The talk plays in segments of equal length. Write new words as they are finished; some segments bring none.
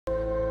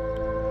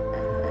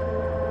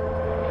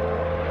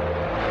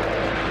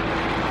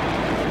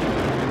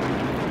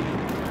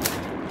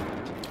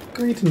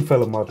Greeting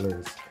fellow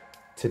modelers.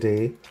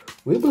 Today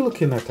we'll be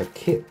looking at a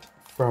kit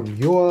from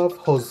Yoav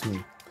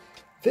Hozmi.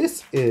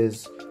 This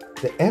is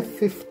the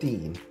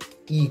F-15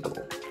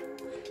 Eagle.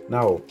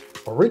 Now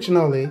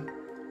originally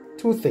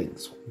two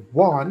things.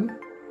 One,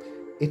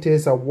 it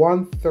is a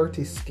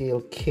 1/30 scale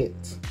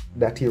kit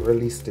that he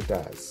released it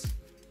as.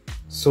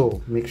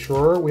 So make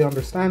sure we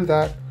understand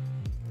that.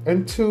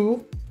 And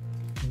two,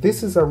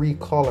 this is a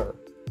recolor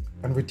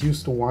and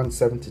reduced to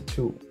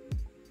 172.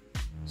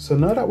 So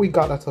now that we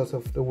got that out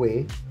of the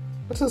way,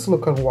 let us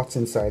look on what's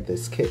inside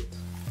this kit.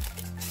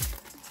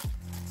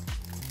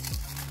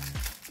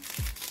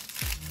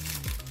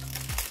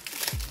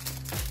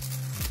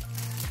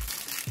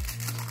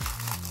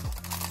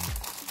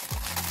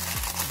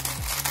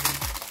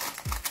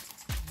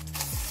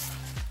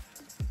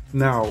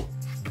 Now,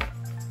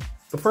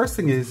 the first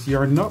thing is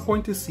you're not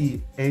going to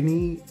see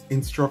any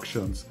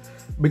instructions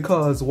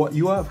because what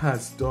Yoav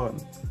has done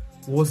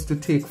was to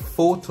take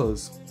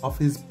photos of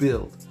his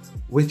build,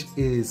 which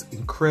is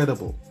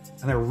incredible,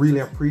 and I really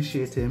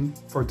appreciate him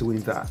for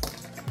doing that.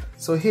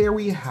 So here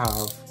we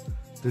have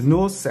the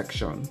nose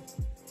section,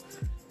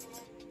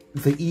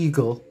 the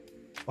eagle,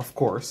 of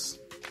course,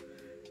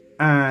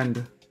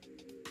 and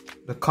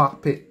the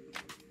cockpit,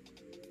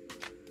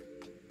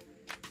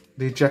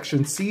 the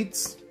ejection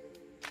seats,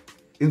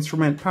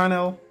 instrument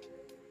panel,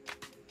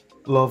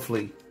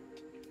 lovely.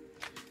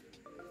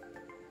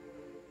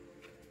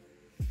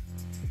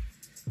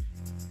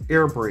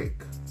 Air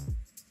brake.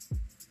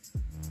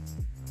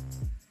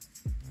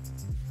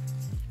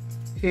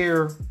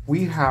 Here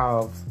we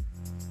have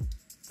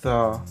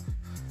the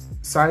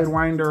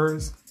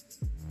sidewinders,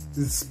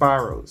 the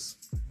sparrows,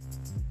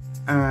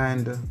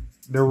 and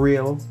the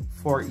rail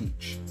for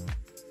each.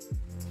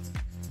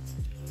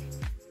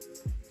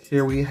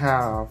 Here we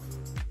have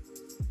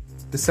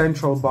the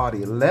central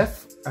body,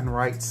 left and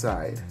right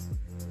side.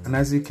 And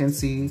as you can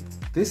see,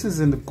 this is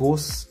in the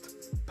ghost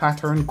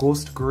pattern,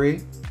 ghost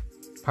gray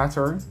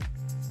pattern.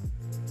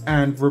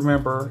 And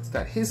remember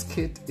that his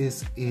kit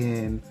is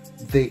in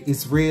the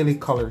Israeli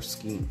color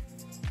scheme.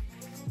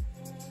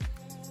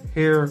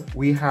 Here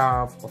we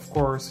have, of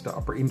course, the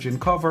upper engine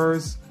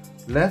covers,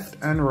 left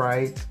and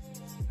right.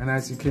 And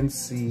as you can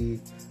see,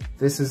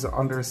 this is the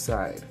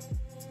underside.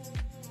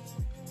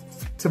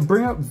 To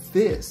bring up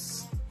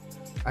this,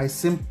 I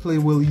simply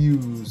will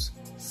use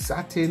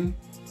satin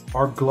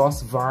or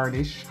gloss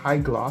varnish, high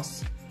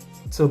gloss,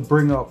 to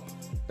bring up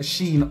a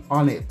sheen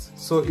on it.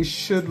 So it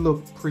should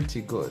look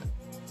pretty good.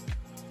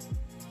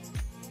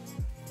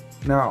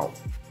 Now,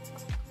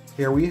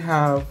 here we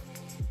have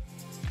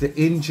the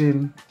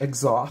engine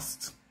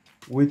exhaust,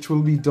 which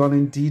will be done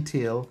in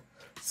detail,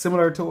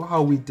 similar to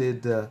how we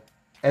did the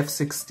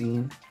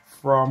F-16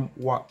 from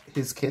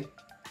his kit.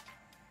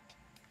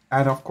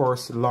 And of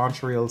course,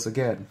 launch rails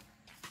again.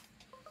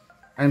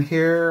 And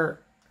here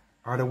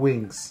are the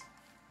wings.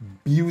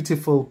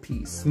 Beautiful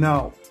piece.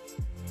 Now,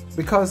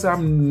 because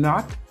I'm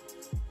not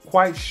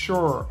quite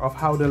sure of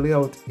how the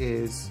layout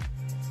is,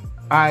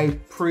 I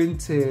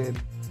printed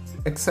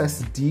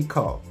excess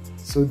decal.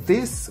 So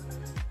this,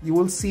 you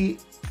will see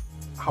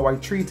how I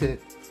treat it.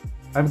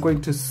 I'm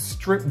going to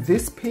strip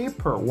this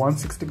paper,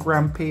 160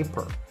 gram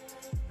paper,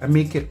 and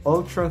make it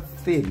ultra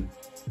thin,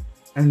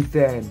 and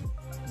then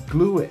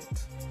glue it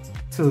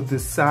to the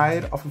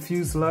side of a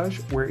fuselage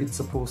where it's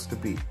supposed to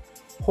be.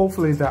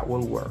 Hopefully that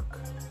will work.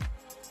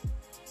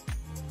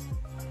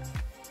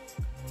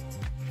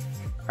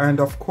 And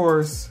of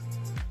course,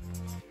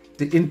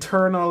 the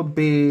internal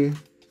bay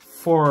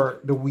for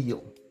the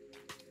wheel.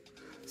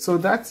 So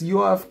that's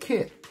Yoav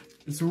kit.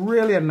 It's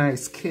really a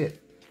nice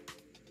kit.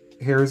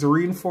 Here's a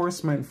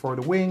reinforcement for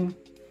the wing.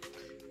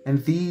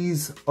 And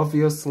these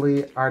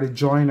obviously are the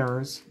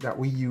joiners that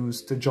we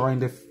use to join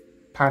the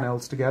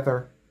panels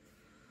together.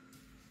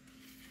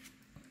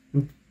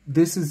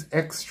 This is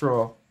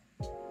extra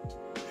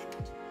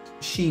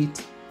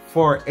sheet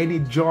for any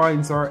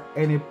joints or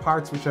any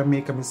parts which I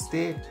make a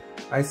mistake.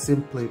 I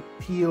simply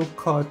peel,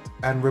 cut,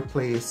 and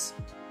replace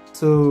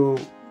to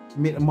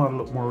make the model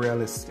look more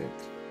realistic.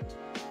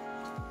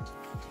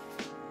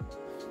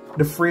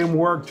 The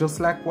framework,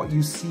 just like what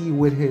you see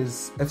with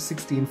his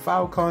F-16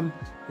 Falcon.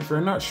 If you're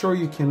not sure,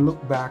 you can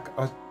look back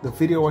at the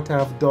video what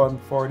I've done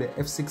for the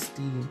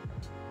F-16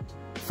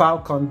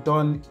 Falcon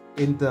done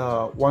in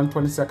the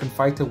 122nd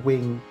Fighter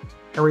Wing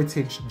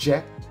Heritage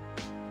Jet.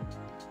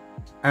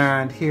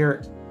 And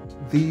here,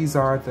 these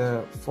are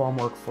the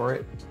formwork for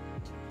it.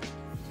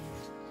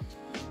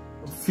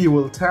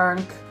 Fuel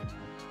tank.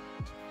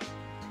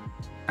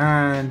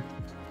 And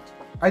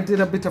I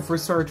did a bit of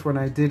research when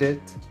I did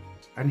it.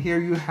 And here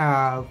you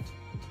have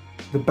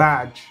the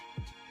badge.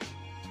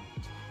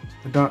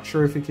 I'm not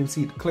sure if you can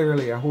see it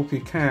clearly. I hope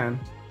you can.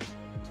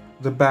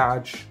 The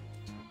badge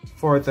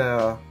for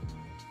the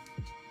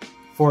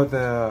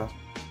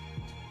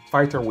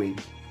fighter wing.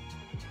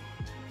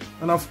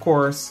 And of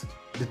course,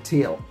 the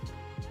tail.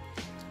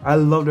 I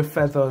love the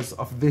feathers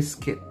of this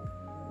kit.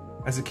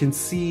 As you can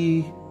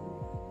see,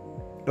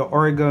 the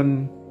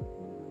Oregon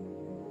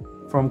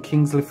from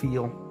Kingsley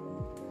Field.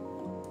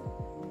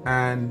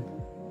 And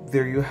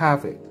there you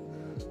have it.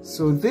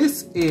 So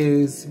this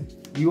is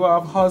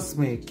Yoav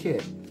Hozmi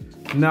kit.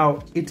 Now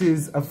it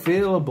is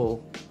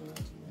available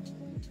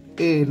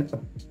in a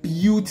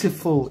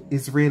beautiful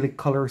Israeli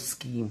color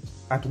scheme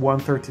at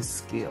 1/30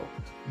 scale.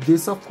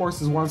 This of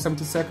course is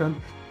 1/72.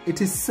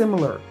 It is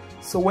similar.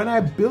 So when I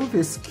build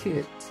this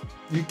kit,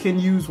 you can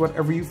use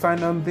whatever you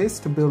find on this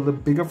to build a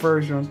bigger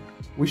version,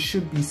 which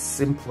should be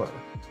simpler.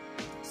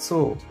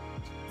 So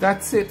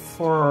that's it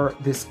for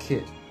this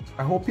kit.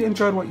 I hope you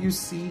enjoyed what you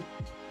see.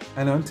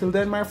 And until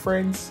then, my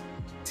friends,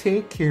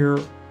 take care,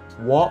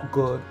 walk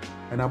good,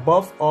 and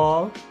above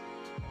all,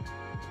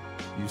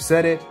 you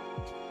said it,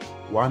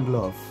 one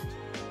love.